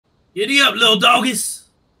Giddy up, little doggies.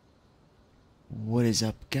 What is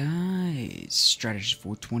up, guys? Strategist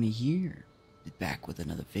 420 here, back with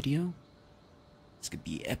another video. It's gonna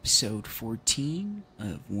be episode 14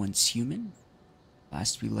 of Once Human.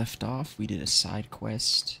 Last we left off, we did a side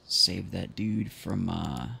quest, saved that dude from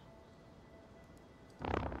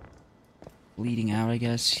bleeding out, I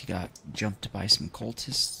guess. He got jumped by some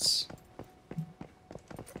cultists.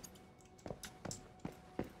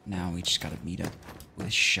 Now we just gotta meet up with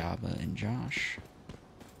Shaba and Josh.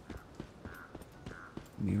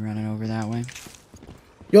 Me running over that way.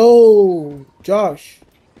 Yo, Josh.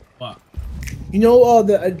 What? You know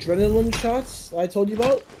the adrenaline shots I told you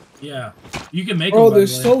about? Yeah, you can make Bro, them. they're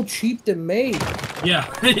so cheap to make. Yeah,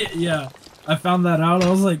 yeah. I found that out. I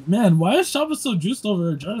was like, man, why is Shaba so juiced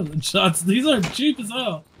over adrenaline shots? These are cheap as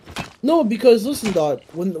hell. No, because listen, dog.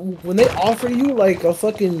 When they offer you like a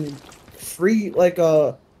fucking free, like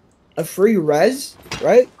a free res,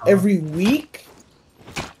 right? Every week,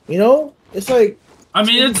 you know, it's like. I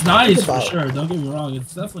mean, it's nice for sure. Don't get me wrong.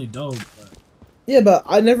 It's definitely dope. But... yeah, but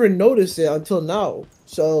I never noticed it until now.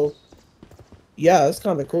 So, yeah, it's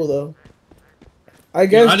kind of cool though. I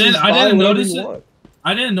guess I didn't notice it.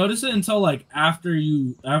 I didn't notice it until like after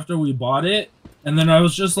we bought it, and then I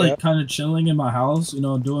was just like kind of chilling in my house, you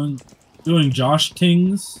know, doing Josh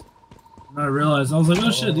things, and I realized I was like, oh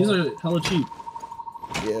shit, these are hella cheap.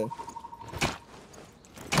 Yeah.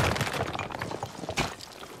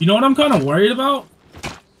 You know what I'm kind of worried about?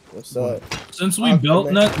 What's that? Since we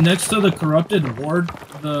built next to the corrupted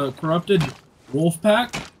wolf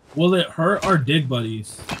pack, will it hurt our dig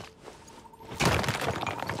buddies?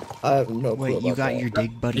 I have no clue. Wait, you got your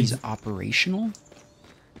dig buddies operational?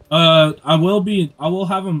 I will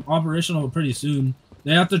have them operational pretty soon.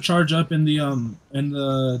 They have to charge up in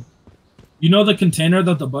the you know the container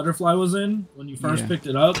that the butterfly was in when you first picked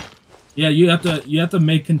it up? Yeah, you have to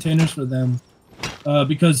make containers for them.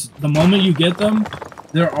 Because the moment you get them,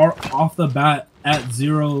 they're off the bat at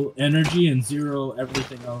 0 energy and 0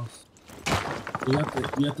 everything else. You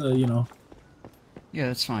have to, you know. Yeah,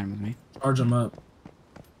 that's fine with me. Charge them up.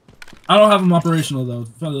 I don't have them operational though.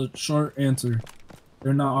 For the short answer,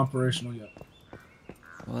 they're not operational yet.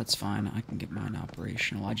 Well, that's fine. I can get mine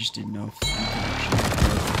operational. I just didn't know if you can actually do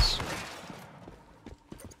this.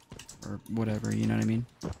 Or whatever, you know what I mean?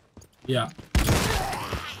 Yeah.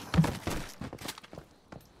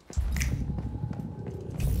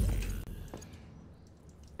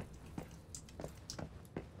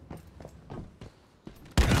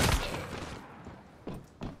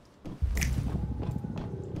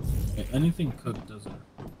 Anything cooked doesn't.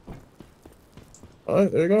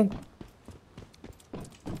 Alright, there you go.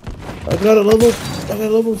 I got a level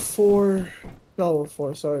 4. Not level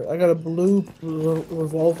 4, sorry. I got a blue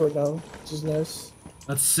revolver now, which is nice.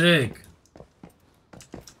 That's sick.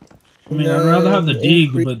 I mean, I'd rather have the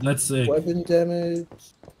dig, but that's sick. Weapon damage.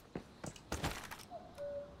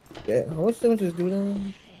 Yeah, how much damage is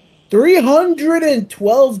doing?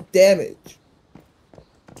 312 damage.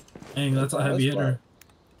 Dang, that's a heavy hitter.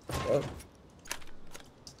 Yep.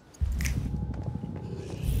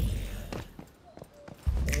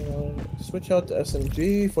 Switch out to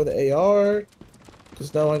SMG for the AR,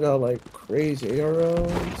 because now I got like crazy AR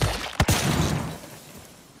rounds.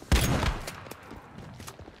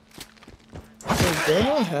 Do I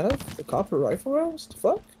not have the copper rifle rounds? The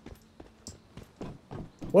fuck?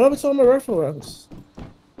 What happened to all my rifle rounds?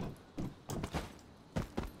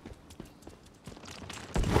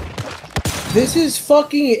 This is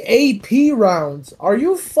fucking AP rounds. Are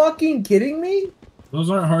you fucking kidding me? Those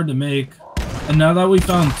aren't hard to make. And now that we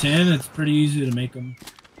found 10, it's pretty easy to make them.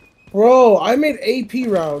 Bro, I made AP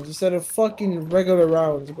rounds instead of fucking regular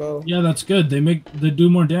rounds, bro. Yeah, that's good. They do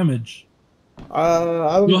more damage.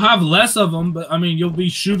 You'll have less of them, but I mean, you'll be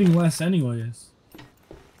shooting less anyways.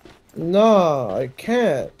 Nah, I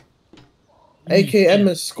can't.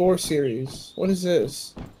 AKM score series. What is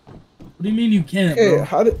this? What do you mean you can't, okay, bro?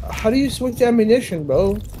 How do you switch ammunition,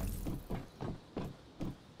 bro?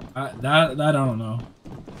 That I don't know.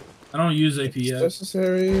 I don't use AP yet.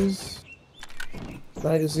 Accessories.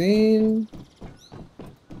 Magazine.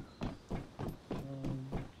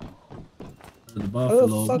 The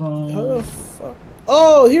buffalo. How the fuck?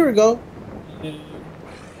 Oh, here we go.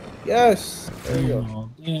 Yes. There we go.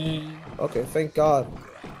 Okay, thank God.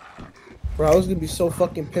 Bro, I was gonna be so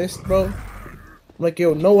fucking pissed, bro. I'm like,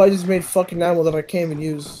 yo, no, I just made fucking ammo that I can't even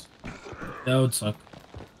use. That would suck.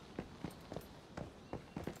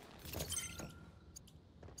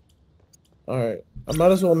 Alright. I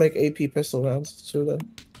might as well make AP pistol rounds too then.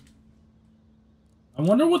 I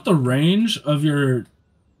wonder what the range of your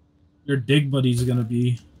dig buddy is gonna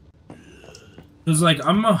be. Cause like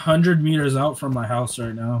I'm 100 meters out from my house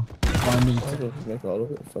right now. Finding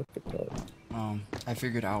I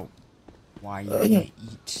figured out why you can't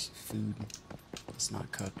eat food that's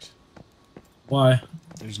not cooked. Why?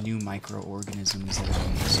 There's new microorganisms that are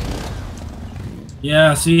in the soil.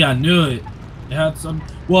 Yeah, see, I knew it. It had some.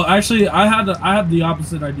 Well, actually, I had the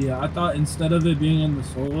opposite idea. I thought instead of it being in the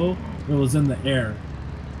soil, it was in the air.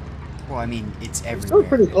 Well, I mean, it's everywhere. Still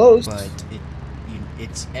pretty close. But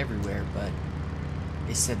it's everywhere. But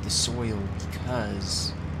they said the soil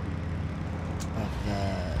because of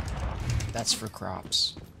the. That's for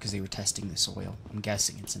crops because they were testing the soil. I'm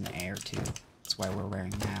guessing it's in the air too. That's why we're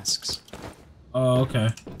wearing masks. Oh, okay.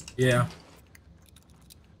 Yeah.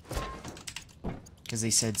 Because they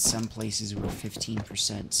said some places were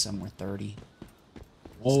 15%, some were 30%.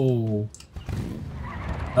 Whoa.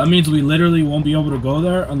 That means we literally won't be able to go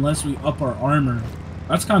there unless we up our armor.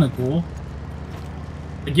 That's kind of cool.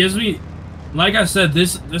 It gives me, like I said,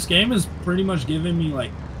 this game is pretty much giving me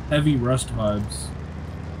like heavy Rust vibes.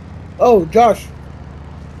 Oh, Josh.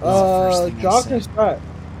 Josh and Strat.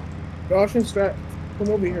 Josh and Strat, come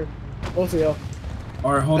over here. Both of y'all.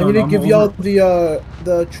 All right, hold on. I'm gonna give y'all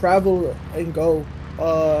the travel and go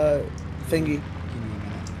thingy.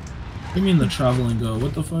 What do you mean the travel and go?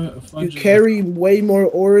 What the fuck? You carry way more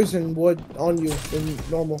ores and wood on you than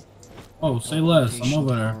normal. Oh, say less. I'm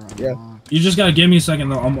over there. Yeah. You just gotta give me a second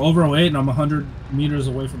though. I'm overweight and I'm 100 meters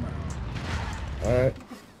away from my house. All right.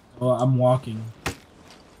 Oh, I'm walking.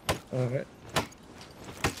 All right.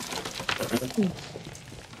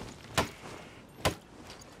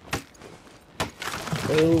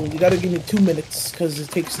 Oh, you gotta give me 2 minutes because it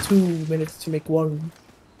takes 2 minutes to make one.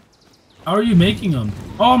 How are you making them?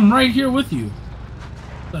 Oh, I'm right here with you.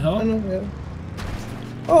 What the hell? I know, yeah.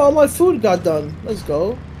 Oh, my food got done. Let's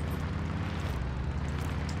go.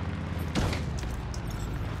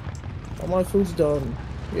 Oh, my food's done.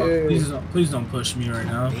 Yeah. Oh, please don't push me right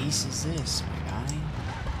now. What base is this, my guy?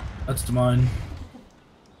 That's mine.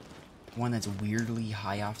 One that's weirdly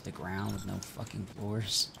high off the ground with no fucking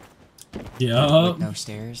floors. Yup. With no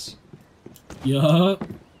stairs. Yup.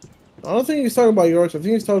 I don't think he's talking about yours. I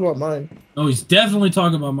think he's talking about mine. No, he's definitely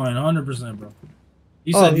talking about mine, 100%, bro.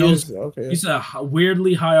 He said no. Okay. He said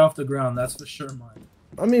weirdly high off the ground. That's for sure mine.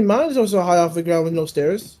 I mean, mine's also high off the ground with no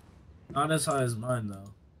stairs. Not as high as mine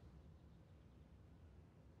though.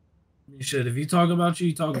 I mean, shit. If you talk about you,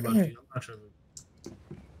 you talk about you. I'm not sure.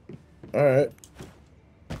 All right.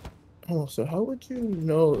 Oh, so how would you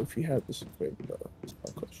know if you had this equipment? That's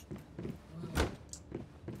my question.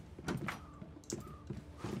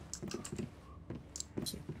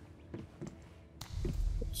 Let's see.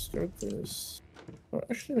 Let's start this. Oh,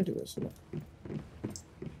 actually, let me do this. Let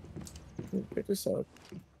me pick this up.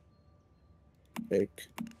 Bake.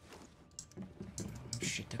 Oh,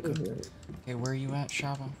 shit to cook. Okay, where are you at,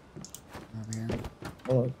 Shaba? Over here.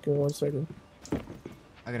 Hold on, give me 1 second.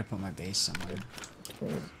 I gotta put my base somewhere.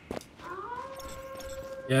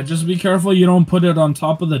 Yeah, just be careful you don't put it on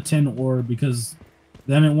top of the tin ore because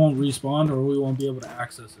then it won't respawn or we won't be able to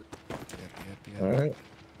access it. Yep. Alright.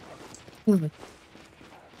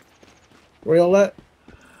 Where y'all at?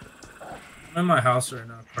 I'm in my house right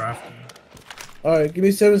now, crafting. Alright, give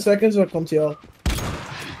me 7 seconds and I'll come to y'all.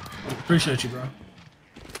 Appreciate you, bro.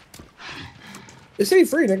 This ain't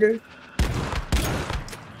free, nigga.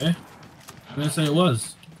 Okay. I didn't say it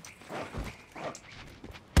was.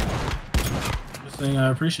 Just saying I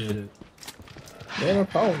appreciate it. Yeah, no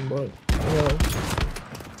problem, but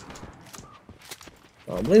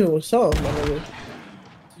I'm leaving with some, my nigga.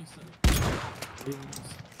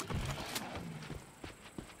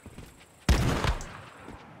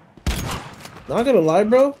 Not gonna lie,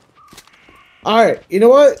 bro. Alright, you know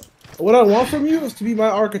what? What I want from you is to be my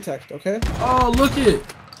architect, okay? Oh, look it!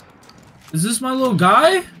 Is this my little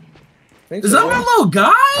guy? Thanks Is that my little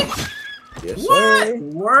guy? Yes, What? sir.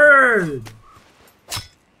 Word!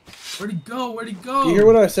 Where'd he go? Where'd he go? You hear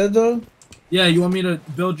what I said, though? Yeah, you want me to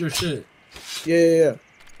build your shit? Yeah.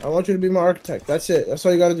 I want you to be my architect. That's it. That's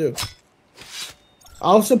all you gotta do.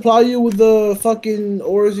 I'll supply you with the fucking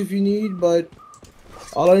ores if you need, but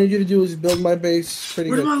all I need you to do is build my base pretty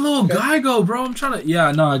good. Where'd my little guy go, bro? I'm trying to...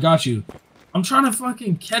 Yeah, no, I got you. I'm trying to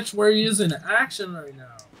fucking catch where he is in action right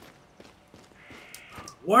now.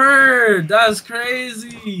 Word! That's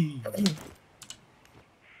crazy!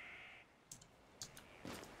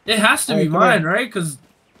 It has to be mine, right? Because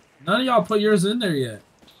none of y'all put yours in there yet.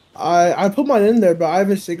 I put mine in there, but I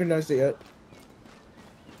haven't synchronized it yet.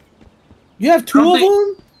 You have two of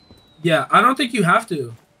them? Yeah, I don't think you have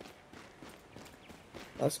to.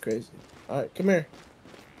 That's crazy. Alright, come here.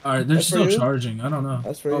 Alright, they're still charging. I don't know.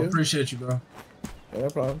 That's for you. Appreciate you, bro. Yeah, no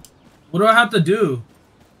problem. What do I have to do?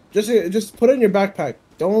 Just put it in your backpack.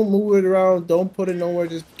 Don't move it around. Don't put it nowhere.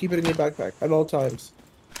 Just keep it in your backpack at all times.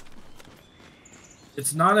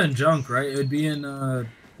 It's not in junk, right? It'd be in the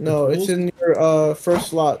No, it's tools? in your first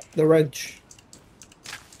slot, the wrench.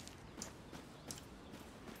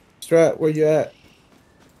 Strat, where you at?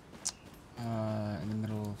 In the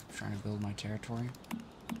middle of trying to build my territory.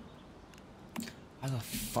 How the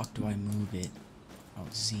fuck do I move it? Oh,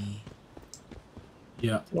 Z.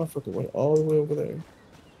 Yeah. Motherfucker went all the way over there.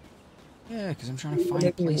 Yeah, because I'm trying to find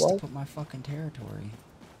a place to put my fucking territory.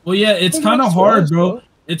 Well, yeah, it's kind of hard, bro.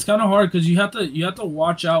 It's kind of hard because you have to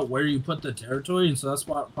watch out where you put the territory, and so that's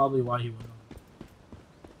probably why he went on.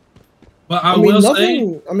 But I will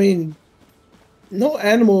say, I mean, no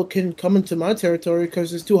animal can come into my territory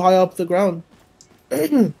because it's too high up the ground.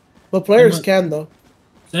 But players can though.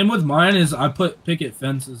 Same with mine is I put picket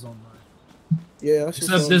fences on mine. Yeah,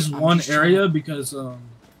 except this one area because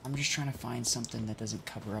I'm just trying to find something that doesn't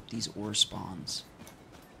cover up these ore spawns.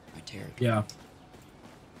 My territory. Yeah.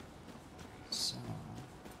 So.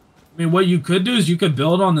 I mean, what you could do is you could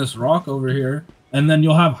build on this rock over here, and then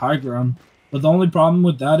you'll have high ground. But the only problem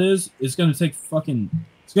with that is it's gonna take fucking.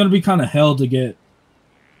 It's gonna be kind of hell to get.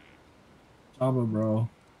 Java, bro.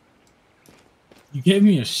 You gave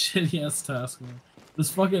me a shitty ass task, man. This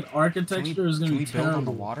fucking architecture is gonna be terrible. Can we build on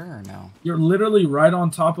the water or no? You're literally right on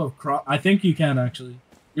top of I think you can actually.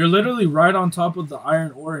 You're literally right on top of the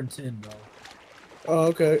iron ore and tin, bro. Oh,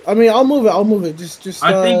 okay. I mean, I'll move it. Just.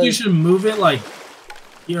 I think you should move it like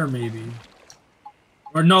here, maybe.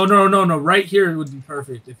 Or no. Right here would be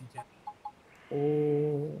perfect if you can.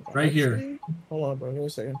 Oh. Right here. Hold on, bro. Give me a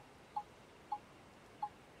second.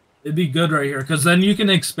 It'd be good right here, because then you can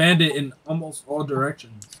expand it in almost all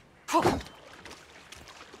directions.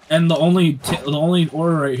 And the only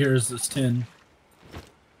ore right here is this tin.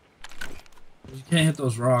 You can't hit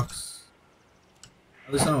those rocks.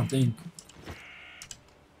 At least I don't think.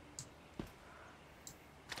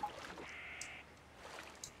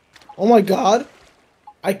 Oh my god.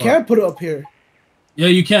 I can't put it up here. Yeah,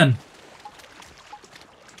 you can.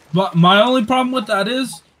 But my only problem with that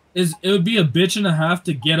is it would be a bitch and a half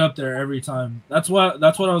to get up there every time. That's what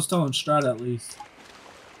I was telling Strat at least.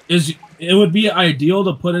 It would be ideal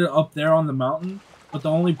to put it up there on the mountain, but the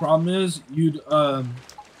only problem is you'd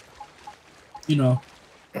you know,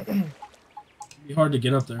 it'd be hard to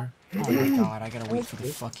get up there. Oh my god, I gotta wait for the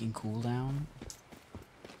fucking cooldown.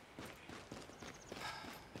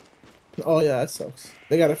 Oh yeah, that sucks.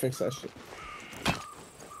 They gotta fix that shit.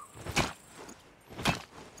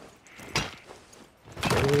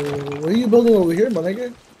 What are you building over here, my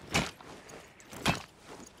nigga?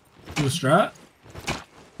 To a Strat?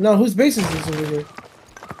 No, whose base is this over here?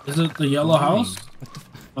 Is it the yellow house?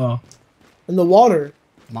 Oh. In the water.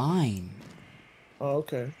 Mine. Oh,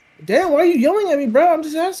 okay. Damn, why are you yelling at me, bro? I'm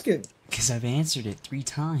just asking. Because I've answered it 3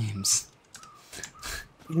 times.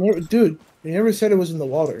 Dude, you never said it was in the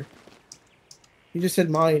water. You just said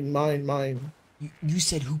mine. You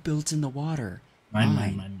said who built in the water?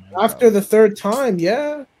 Mine. After the 3rd time,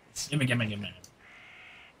 yeah. Gimme.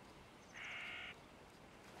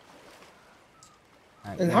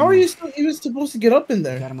 Right, and how are you still even supposed to get up in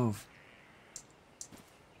there? You gotta move.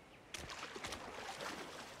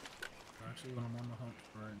 Actually, when I'm on the hunt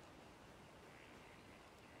for it.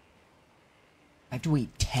 I have to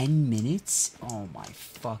wait 10 minutes? Oh my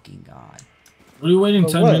fucking god. What are you waiting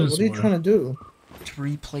 10 minutes for? What are you trying to do? To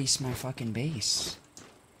replace my fucking base.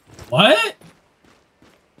 What?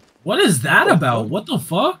 What is that about? What the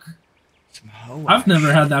fuck? I've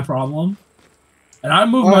never had that problem. And I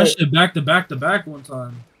moved my shit back to back to back one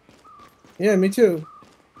time. Yeah, me too.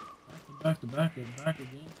 Back to back and back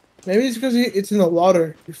again. Maybe it's because it's in the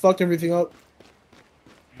water. You fucked everything up.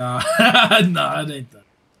 Nah, nah, it ain't that.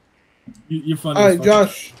 You're funny. Alright,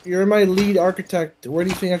 Josh, you're my lead architect. Where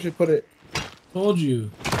do you think I should put it? Told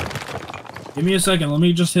you. Give me a second. Let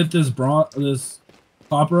me just hit this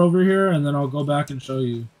copper over here, and then I'll go back and show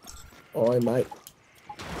you. Oh, I might.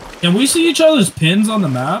 Can we see each other's pins on the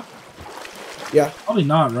map? Yeah. Probably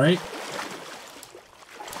not, right?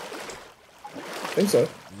 I think so.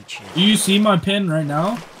 Do you see my pin right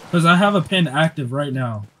now? Because I have a pin active right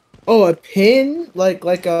now. Oh, a pin? Like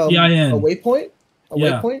a waypoint? A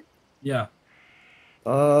yeah. waypoint? Yeah.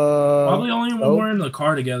 Probably only when we're in the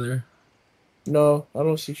car together. No, I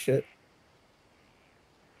don't see shit.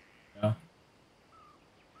 Yeah.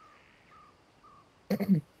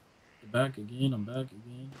 Back again. I'm back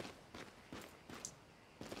again.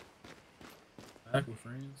 Back with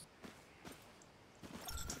friends.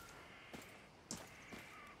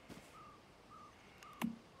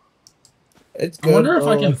 It's good. I wonder if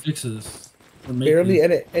I can fix this. barely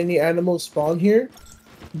any animals spawn here.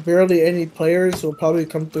 Barely any players will probably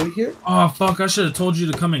come through here. Oh fuck! I should have told you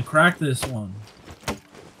to come and crack this one.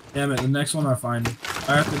 Damn it! The next one I find,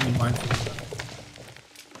 I have to be mindful.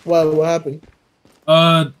 What happened?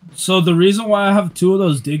 So the reason why I have 2 of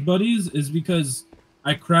those dig buddies is because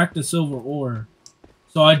I cracked a silver ore.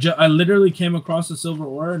 So I literally came across a silver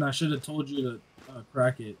ore, and I should have told you to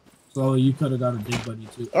crack it. So you could have got a dig buddy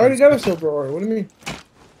too. I already got a silver ore. What do you mean?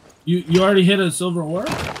 You already hit a silver ore?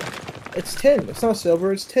 It's tin. It's not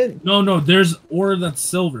silver. It's tin. No. There's ore that's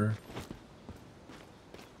silver.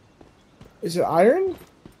 Is it iron?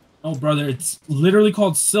 No, brother. It's literally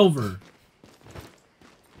called silver.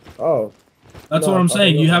 Oh. That's what I'm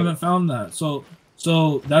saying. You haven't found that. So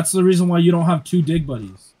that's the reason why you don't have 2 dig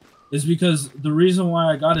buddies. Is because the reason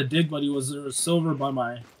why I got a dig buddy was there was silver by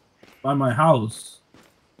my house.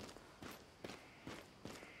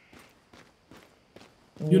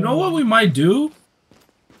 You know what we might do?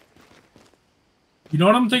 You know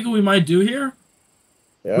what I'm thinking we might do here?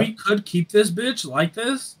 Yeah. We could keep this bitch like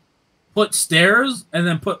this, put stairs, and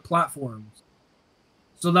then put platforms.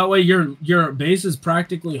 So that way your base is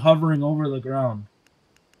practically hovering over the ground.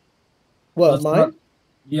 What, mine?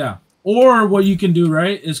 Yeah. Or what you can do,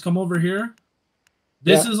 right, is come over here.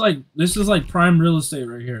 This is like prime real estate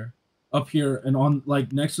right here. Up here and on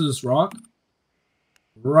like next to this rock.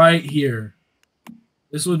 Right here.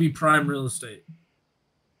 This would be prime real estate.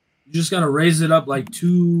 You just gotta raise it up like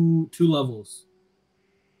two levels.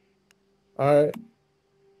 Alright.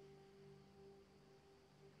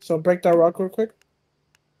 So break that rock real quick.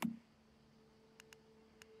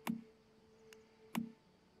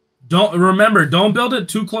 Don't build it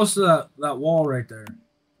too close to that wall right there.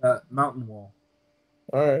 That mountain wall.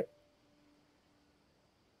 Alright.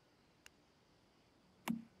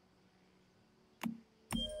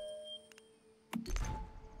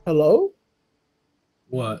 Hello?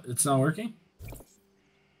 What? It's not working?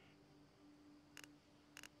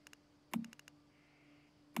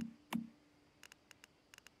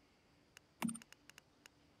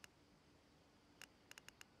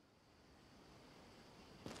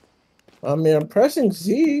 I mean, I'm pressing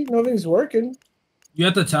Z. Nothing's working. You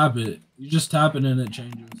have to tap it. You just tap it and it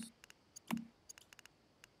changes.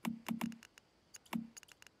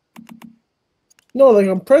 No, like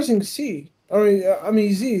I'm pressing C. I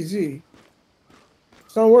mean Z.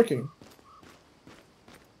 It's not working.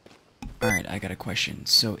 Alright, I got a question.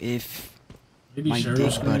 So if Maybe my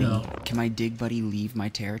dig buddy, can my dig buddy leave my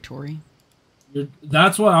territory?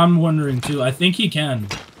 That's what I'm wondering too. I think he can.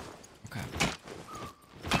 Okay.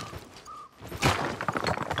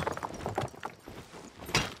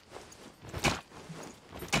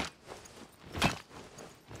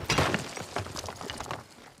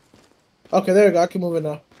 Okay, there we go. I can move it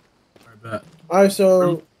now. I bet. Alright,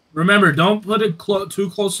 so remember, don't put it too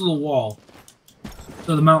close to the wall,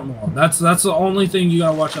 to the mountain wall. That's the only thing you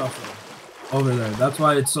gotta watch out for over there. That's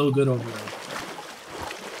why it's so good over there.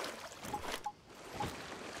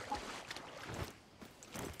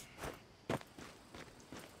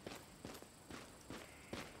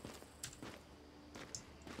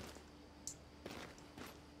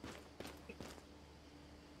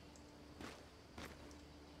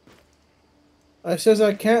 it says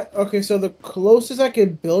I can't. Okay, so the closest I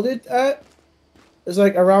can build it at is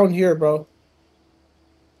like around here, bro.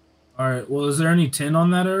 Alright, well, is there any tin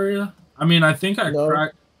on that area? I mean, I think I No.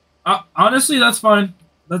 cracked... honestly, that's fine.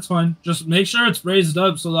 That's fine. Just make sure it's raised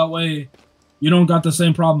up so that way you don't got the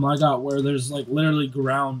same problem I got where there's like literally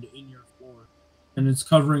ground in your floor and it's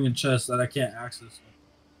covering a chest that I can't access.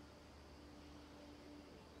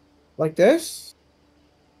 Like this?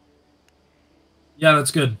 Yeah,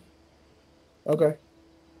 that's good. Okay.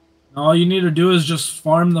 All you need to do is just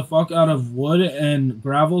farm the fuck out of wood and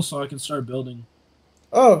gravel so I can start building.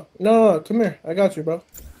 Oh, no, come here. I got you, bro.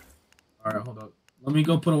 Alright, hold up. Let me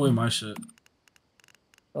go put away my shit.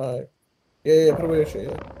 Alright. Yeah, put away your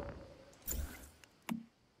shit, yeah.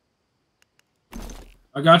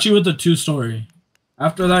 I got you with the 2-story.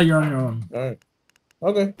 After that, you're on your own. Alright.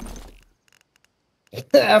 Okay.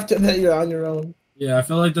 After that, you're on your own. Yeah, I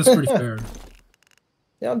feel like that's pretty fair.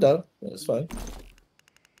 Yeah, I'm done. It's fine.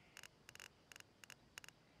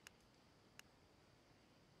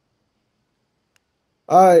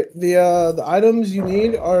 Alright, the items you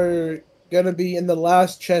need are gonna be in the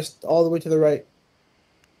last chest all the way to the right.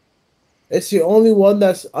 It's the only one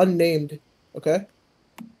that's unnamed, okay?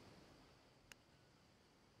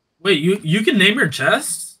 Wait, you can name your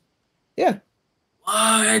chests? Yeah. What?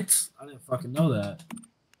 I didn't fucking know that.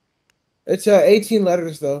 It's 18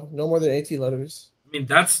 letters though. No more than 18 letters. I mean,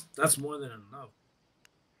 that's more than enough.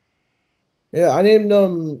 Yeah, I named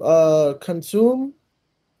them Consume,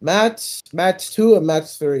 Mats 2, and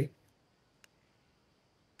Mats 3.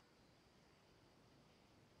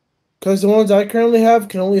 Because the ones I currently have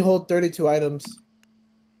can only hold 32 items.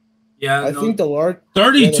 Yeah, I no. think the large, yeah, the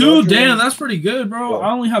 32? larger Damn, ones. that's pretty good, bro. Yeah.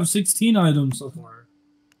 I only have 16 items so far.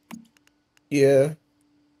 Yeah.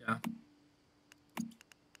 Yeah.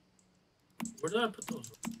 Where did I put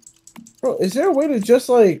those? Bro, is there a way to just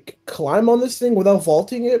like climb on this thing without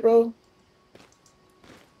vaulting it, bro?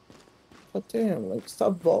 God damn, like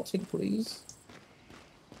stop vaulting, please.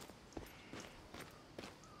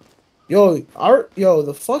 Yo,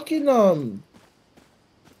 the fucking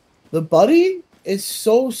the buddy is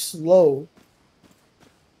so slow.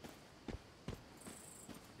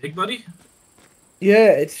 Big buddy?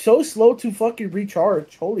 Yeah, it's so slow to fucking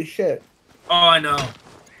recharge. Holy shit. Oh, I know.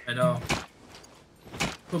 I know.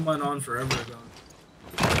 Put mine on forever ago.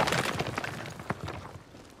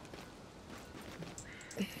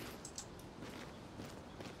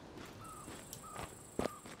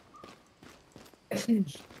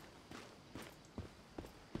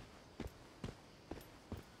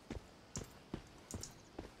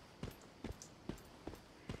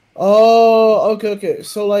 Oh, okay.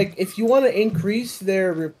 So like if you want to increase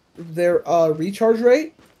their recharge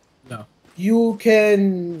rate, No. you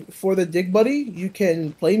can for the Dig Buddy, you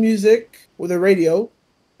can play music with a radio,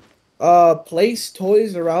 place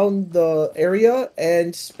toys around the area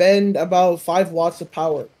and spend about 5 watts of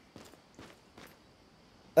power.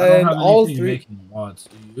 I don't And have all anything three. making watts,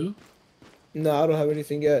 do you? No, I don't have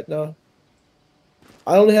anything yet. No.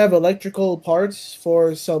 I only have electrical parts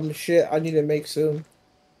for some shit I need to make soon.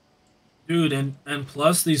 Dude, and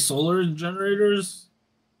plus these solar generators,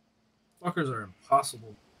 fuckers are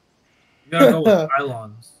impossible. You gotta go with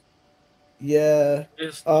pylons. Yeah.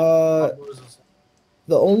 It's, Uh,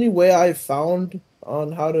 the only way I found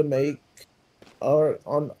on how to make or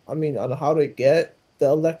on how to get the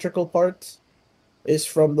electrical parts is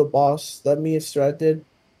from the boss that me and Strat did.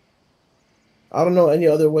 I don't know any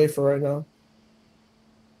other way for right now.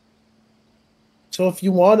 So if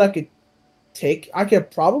you want, I could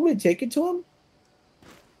probably take it to him.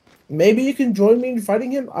 Maybe you can join me in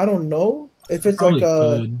fighting him. I don't know if I it's like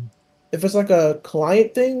probably could. a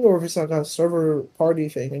client thing or if it's like a server party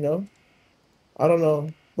thing. You know, I don't know,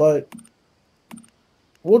 but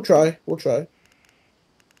we'll try. We'll try.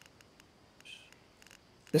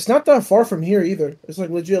 It's not that far from here either. It's like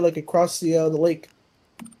legit, like across the lake.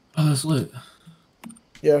 Oh, that's lit.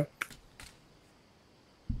 Yeah.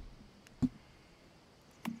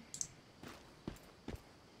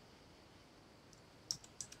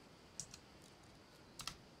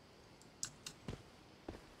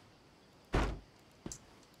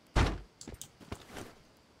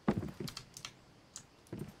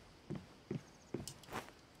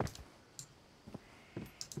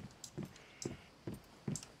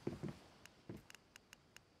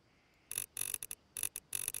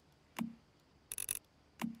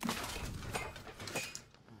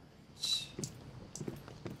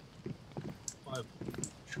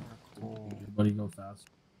 Everybody go fast.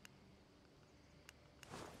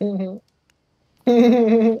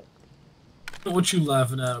 What you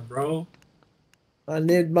laughing at, bro? I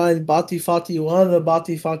named mine Bati Fati 1 and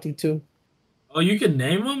Bati Fati 2. Oh, you can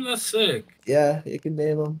name them? That's sick. Yeah, you can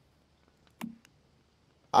name them.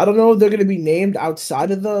 I don't know if they're going to be named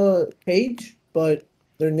outside of the page, but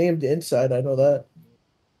they're named inside. I know that.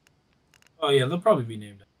 Oh yeah, they'll probably be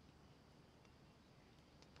named.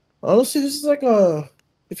 Honestly, this is like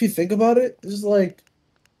if you think about it, this is like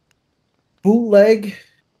bootleg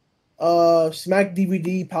Smack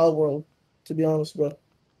DVD Pal World, to be honest, bro.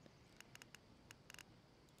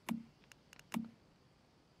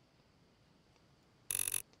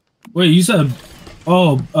 Wait, you said,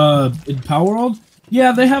 in Power World?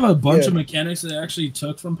 Yeah, they have a bunch Yeah. of mechanics that they actually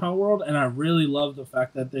took from Power World, and I really love the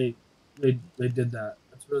fact that they did that.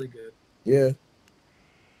 That's really good. Yeah.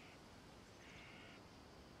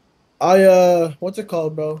 What's it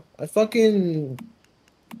called, bro? I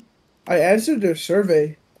answered their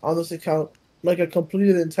survey on this account. Like I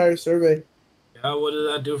completed the entire survey. Yeah, what did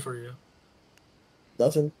that do for you?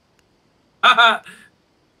 Nothing. Thought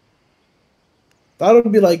it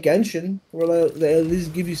would be like Genshin, where they at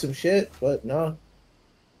least give you some shit, but no.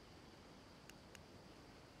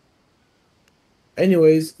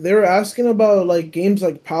 Anyways, they were asking about like games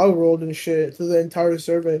like Power World and shit through the entire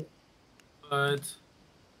survey. But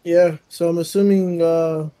Yeah, so I'm assuming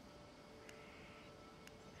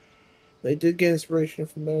they did get inspiration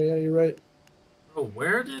from there. Yeah, you're right. bro,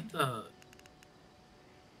 where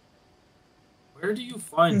do you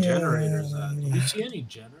find generators at? Do you see any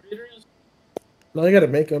generators? No, I gotta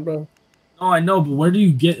make them, bro. Oh, I know, but where do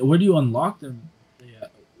you unlock them? Yeah,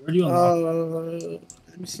 where do you unlock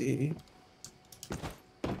Let me see.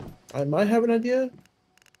 I might have an idea,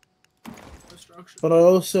 infrastructure? but I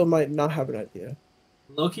also might not have an idea.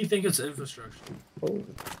 Low-key think it's infrastructure. Oh.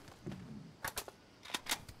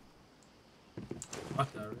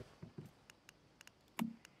 Fuck that, right?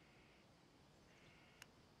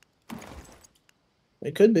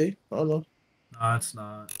 It could be. I don't know. No, it's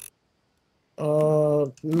not.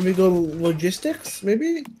 Maybe go logistics,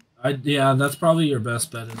 maybe? Yeah, that's probably your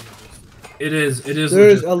best bet. It is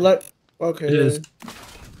There's logistics. okay. It is.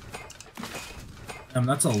 Damn,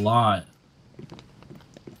 that's a lot.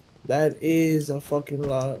 That is a fucking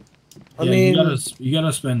lot. I Yeah, mean, you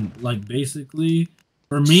gotta spend like basically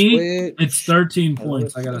for me it's 13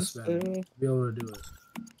 points I gotta spend to be able to do it.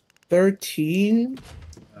 13?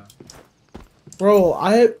 Yeah. Bro,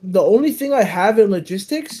 the only thing I have in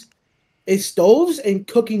logistics is stoves and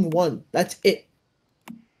cooking one. That's it.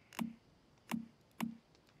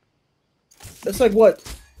 That's like what?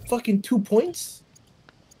 Fucking 2 points?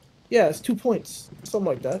 Yeah, it's 2 points. Something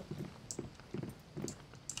like that.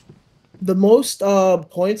 The most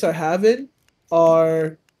points I have in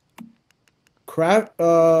are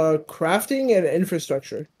crafting and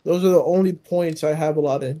infrastructure. Those are the only points I have a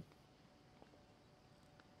lot in.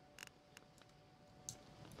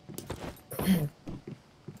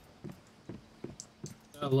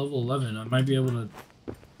 Yeah, level 11. I might be able to.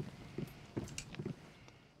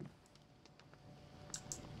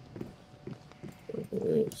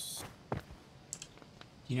 Yes. Do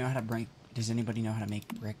you know how to break? Does anybody know how to make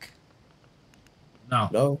brick? No.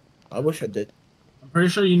 No, I wish I did. I'm pretty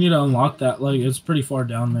sure you need to unlock that. Like, it's pretty far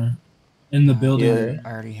down there in the building. Yeah.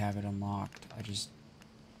 I already have it unlocked. I just.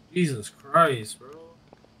 Jesus Christ, bro.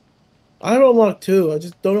 I have unlocked too. I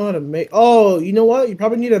just don't know how to make. Oh, you know what? You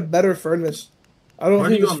probably need a better furnace. I don't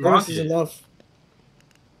think this furnace is enough.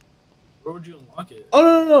 Where would you unlock it?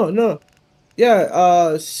 Oh no. Yeah,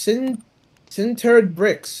 sintered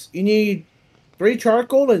bricks. You need 3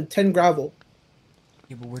 charcoal and 10 gravel.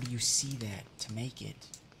 Yeah, but where do you see that to make it?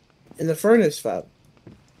 In the furnace, fab.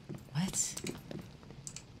 What?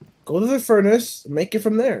 Go to the furnace, make it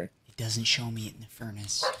from there. It doesn't show me it in the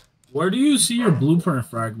furnace. Where do you see your blueprint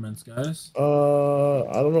fragments, guys? I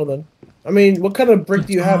don't know then. I mean, what kind of brick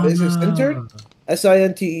do you have? Is it sintered?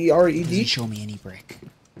 SINTERED? It doesn't show me any brick.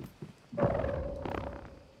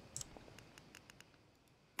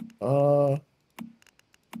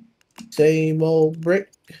 Same old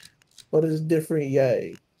brick, but it's different,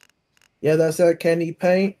 yay. Yeah, that's that candy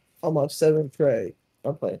paint on my 7th grade.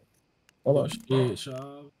 I'm playing. Hold on. Shit,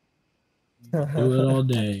 shop. Do it all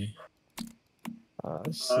day. Oh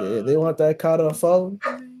shit, they want that caught on phone?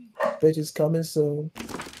 Bitch is coming soon.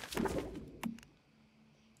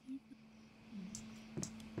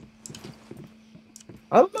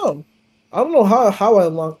 I don't know. I don't know how I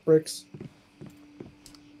unlock bricks.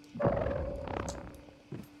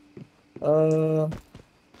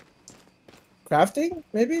 Crafting,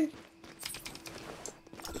 maybe?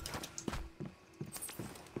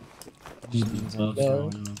 Which means I'll go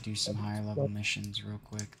and do some higher level missions real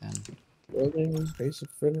quick then. Building, basic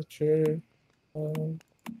furniture.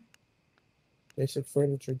 Basic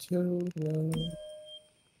furniture too, no.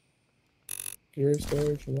 Gear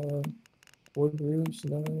storage, no. Wood roofs,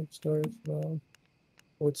 no. Storage, no.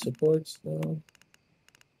 Wood supports, no.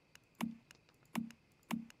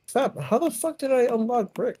 Fab, how the fuck did I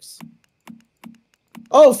unlock bricks?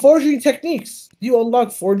 Oh, forging techniques! You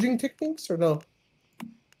unlock forging techniques or no?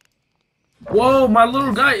 Whoa, my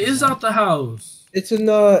little guy is out the house. It's in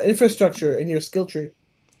infrastructure in your skill tree.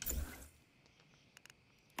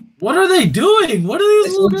 What are they doing? What are these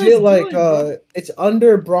It's little legit guys like doing, it's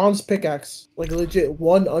under bronze pickaxe. Like legit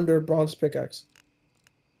one under bronze pickaxe.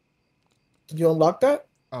 Did you unlock that?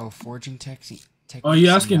 Oh, forging techniques. Oh, are you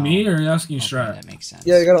asking me or are you asking Strat? That makes sense.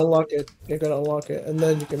 Yeah, you gotta unlock it. You gotta unlock it, and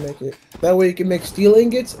then you can make it. That way you can make steel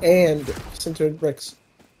ingots and sintered bricks.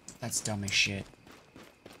 That's dumb as shit.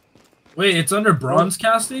 Wait, it's under bronze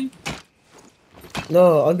casting?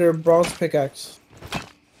 No, under bronze pickaxe.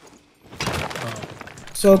 Oh.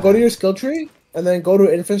 So go to your skill tree, and then go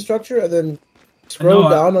to infrastructure, and then scroll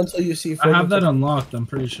down until you see. I have that unlocked. I'm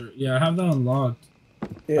pretty sure. Yeah, I have that unlocked.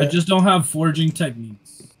 Yeah. I just don't have forging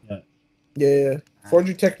techniques yet. Yeah.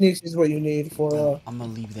 Forging techniques is what you need for. I'm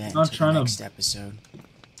gonna leave that until the next episode.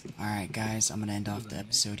 Alright guys, I'm gonna end off the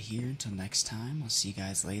episode here. Until next time, I'll see you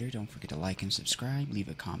guys later. Don't forget to like and subscribe, leave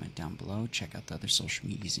a comment down below, check out the other social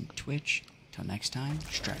medias and Twitch. Until next time,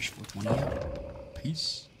 Strash420 out.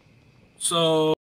 Peace. So